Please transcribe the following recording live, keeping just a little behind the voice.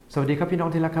สวัสดีครับพี่น้อง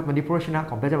ที่รักครับวันนี้พระวจนะ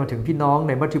ของพระเจ้ามาถึงพี่น้องใ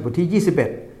นมัทธิวบทที่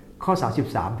21ข้อ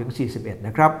33ถึง41น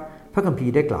ะครับพระคัมภี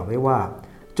ร์ได้กล่าวไว้ว่า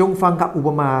จงฟังกับอุป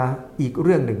มาอีกเ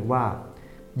รื่องหนึ่งว่า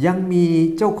ยังมี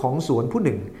เจ้าของสวนผู้ห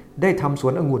นึ่งได้ทำส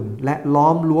วนองุ่นและล้อ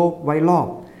มรั้วไว้รอบ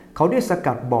เขาได้ส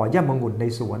กัดบ่อย่ำองุ่นใน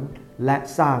สวนและ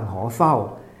สร้างหอเฝ้า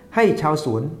ให้ชาวส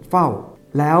วนเฝ้า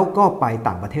แล้วก็ไป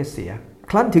ต่างประเทศเสีย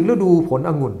ครั้นถึงฤดูผล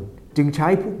องุ่นจึงใช้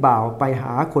ผู้บ่าวไปห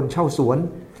าคนเช่าสวน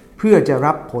เพื่อจะ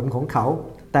รับผลของเขา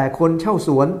แต่คนเช่าส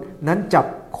วนนั้นจับ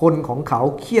คนของเขา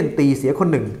เฆี่ยนตีเสียคน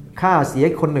หนึ่งฆ่าเสีย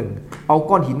คนหนึ่งเอา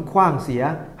ก้อนหินขว้างเสีย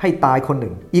ให้ตายคนห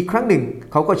นึ่งอีกครั้งหนึ่ง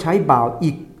เขาก็ใช้บ่าว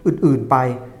อีกอื่นๆไป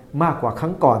มากกว่าครั้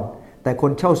งก่อนแต่ค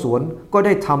นเช่าสวนก็ไ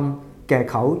ด้ทำแก่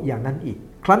เขาอย่างนั้นอีก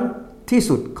ครั้นที่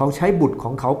สุดเขาใช้บุตรข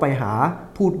องเขาไปหา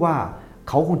พูดว่า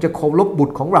เขาคงจะเคารพบุต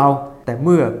รของเราแต่เ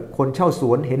มื่อคนเช่าส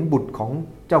วนเห็นบุตรของ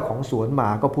เจ้าของสวนมา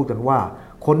ก็พูดกันว่า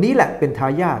คนนี้แหละเป็นทา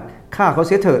ยาทฆ่าเขาเ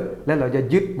สียเถิดและเราจะ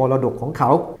ยึดมรดกของเข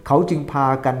าเขาจึงพา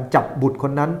กันจับบุตรค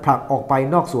นนั้นผลักออกไป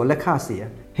นอกสวนและฆ่าเสีย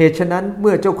เหตุฉะนั้นเ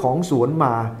มื่อเจ้าของสวนม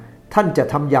าท่านจะ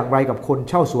ทำอย่างไรกับคน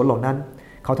เช่าสวนเหล่านั้น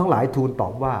เขาทั้งหลายทูลตอ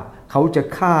บว่าเขาจะ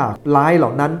ฆ่าร้ายเหล่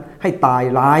านั้นให้ตาย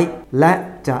ร้ายและ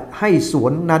จะให้สว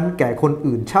นนั้นแก่คน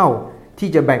อื่นเช่าที่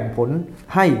จะแบ่งผล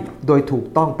ให้โดยถูก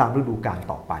ต้องตามฤดูกาล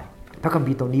ต่อไปพระคัม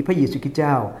ภีร์ตรงนี้พระเยซูคริสต์เจ้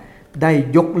าได้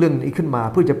ยกเรื่องนี้ขึ้นมา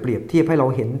เพื่อจะเปรียบเทียบให้เรา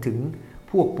เห็นถึง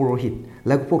พวกปุโรหิตแ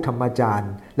ละพวกธรรมจาร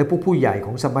ย์และพวกผู้ใหญ่ข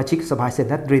องสมาชิกสภาเซ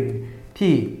นัดริน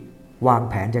ที่วาง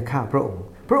แผนจะฆ่าพระองค์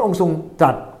พระองค์ทรงต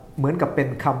รัสเหมือนกับเป็น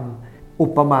คำอุ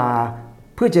ปมา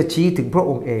เพื่อจะชี้ถึงพระ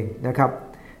องค์เองนะครับ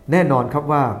แน่นอนครับ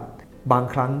ว่าบาง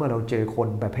ครั้งเมื่อเราเจอคน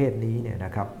ประเภทนี้เนี่ยน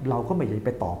ะครับเราก็ไม่อยากไป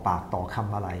ต่อปากต่อค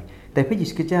ำอะไรแต่พระเย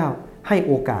ซูคริสต์เจ้าให้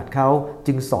โอกาสเขา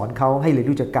จึงสอนเขาให้เรียน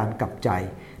รู้จากการกลับใจ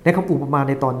ในคำอุปมา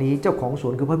ในตอนนี้เจ้าของส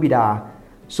วนคือพระบิดา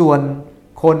ส่วน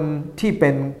คนที่เ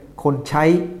ป็นคนใช้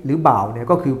หรือบ่าวเนี่ย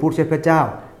ก็คือผู้ใช้พระเจ้า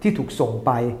ที่ถูกส่งไ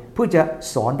ปเพื่อจะ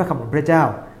สอนพระคำของพระเจ้า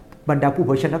บรรดาผู้เผ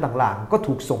ยชนะต่างๆก็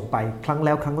ถูกส่งไปครั้งแ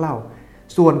ล้วครั้งเล่า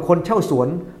ส่วนคนเช่าสวน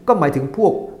ก็หมายถึงพว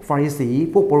กฟาริสี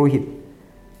พวกปุโรหิต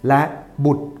และ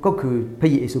บุตรก็คือพระ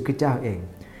เยซูคริสต์เจ้าเอง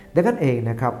ดังนั้นเอง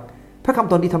นะครับพระค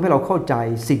ำตอนนี้ทำให้เราเข้าใจ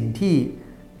สิ่งที่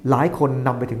หลายคนน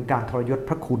ำไปถึงการทรยศ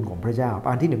พระคุณของพระเจ้า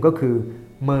อันที่หนึ่งก็คือ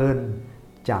เมิน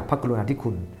จากพระกรุณาธิ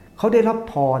คุณเขาได้รับ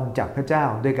พรจากพระเจ้า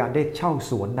โดยการได้เช่า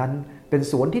สวนนั้นเป็น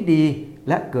สวนที่ดี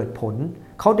และเกิดผล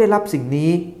เขาได้รับสิ่ง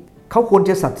นี้เขาควร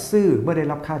จะสัตย์ซื่อเมื่อได้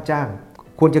รับค่าจ้าง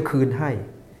ควรจะคืนให้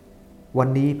วัน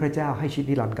นี้พระเจ้าให้ชีวิต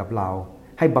นิรันดร์กับเรา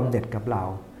ให้บำเหน็จกับเรา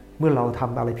เมื่อเราท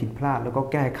ำอะไรผิดพลาดแล้วก็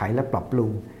แก้ไขและปรับปรุ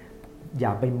งอย่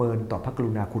าไปเมินต่อพระก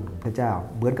รุณาคุณของพระเจ้า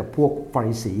เหมือนกับพวกฟา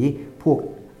ริสีพวก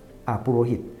ปุโร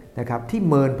หิตนะครับที่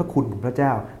เมินพระคุณของพระเจ้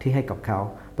าที่ให้กับเขา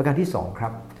ประการที่สองครั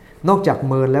บนอกจาก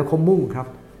เมินแล้วเขามุ่งครับ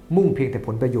มุ่งเพียงแต่ผ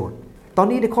ลประโยชน์ตอน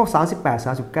นี้ในข้อ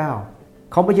38-39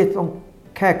เขาไม่ใช่ต้อง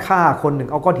แค่ฆ่าคนหนึ่ง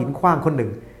เอาก้อนหินขว้างคนหนึ่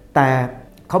งแต่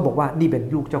เขาบอกว่านี่เป็น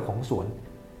ลูกเจ้าของสวน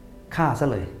ฆ่าซะ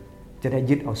เลยจะได้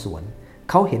ยึดเอาสวน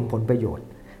เขาเห็นผลประโยชน์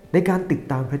ในการติด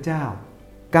ตามพระเจ้า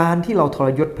การที่เราทร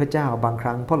ยศพระเจ้าบางค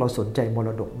รั้งเพราะเราสนใจมร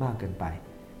ดกมากเกินไป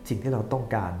สิ่งที่เราต้อง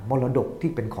การมรดก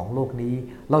ที่เป็นของโลกนี้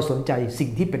เราสนใจสิ่ง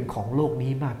ที่เป็นของโลก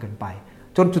นี้มากเกินไป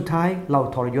จนสุดท้ายเรา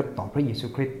ทรยศต่อพระเยซู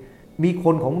คริสต์มีค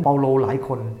นของเปาโลหลายค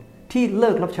นที่เลิ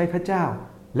กรับใช้พระเจ้า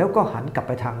แล้วก็หันกลับไ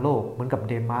ปทางโลกเหมือนกับ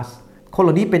เดมัสคนเห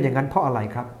ล่านี้เป็นอย่างนั้นเพราะอะไร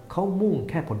ครับเขามุ่ง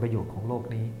แค่ผลประโยชน์ของโลก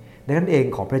นี้ดังนั้นเอง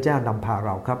ขอพระเจ้านำพาเร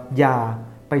าครับอย่า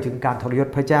ไปถึงการทรยศ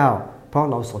พระเจ้าเพราะ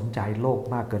เราสนใจโลก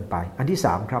มากเกินไปอันที่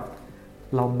3ครับ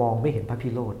เรามองไม่เห็นพระพิ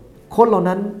โรธคนเหล่า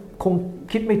นั้นคง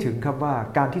คิดไม่ถึงครับว่า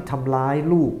การที่ทำร้าย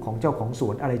ลูกของเจ้าของส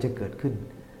วนอะไรจะเกิดขึ้น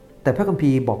แต่พระคัม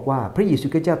ภีร์บอกว่าพระเยซู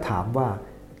คริสต์เจ้าถามว่า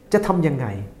จะทำยังไง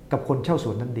กับคนเช่าส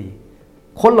วนนั้นดี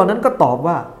คนเหล่านั้นก็ตอบ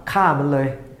ว่าฆ่ามันเลย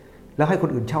แล้วให้คน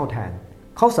อื่นเช่าแทน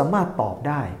เขาสามารถตอบ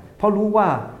ได้เพราะรู้ว่า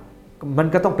มัน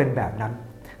ก็ต้องเป็นแบบนั้น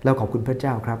แล้วขอบคุณพระเจ้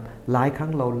าครับหลายครั้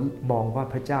งเรามองว่า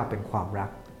พระเจ้าเป็นความรัก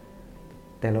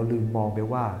แต่เราลืมมองไป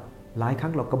ว่าหลายครั้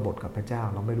งเรากบฏกับพระเจ้า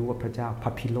เราไม่รู้ว่าพระเจ้าพร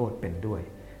ะพิโรธเป็นด้วย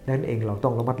นั่นเองเราต้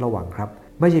องระมัดระวังครับ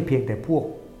ไม่ใช่เพียงแต่พวก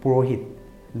ปุโรหิต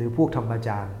หรือพวกธรรมจ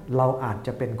ารย์เราอาจจ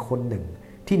ะเป็นคนหนึ่ง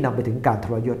ที่นำไปถึงการท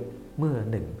รยศเมื่อ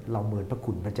1เราเมินพระ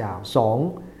คุณพระเจ้า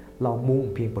2เรามุ่ง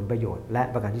เพียงผลประโยชน์และ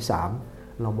ประการที่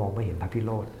3เรามองไม่เห็นพระพิโ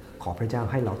รธขอพระเจ้า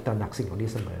ให้เราตระหนักสิ่งเหล่านี้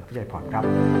เสมอพระเจ้าพรครับ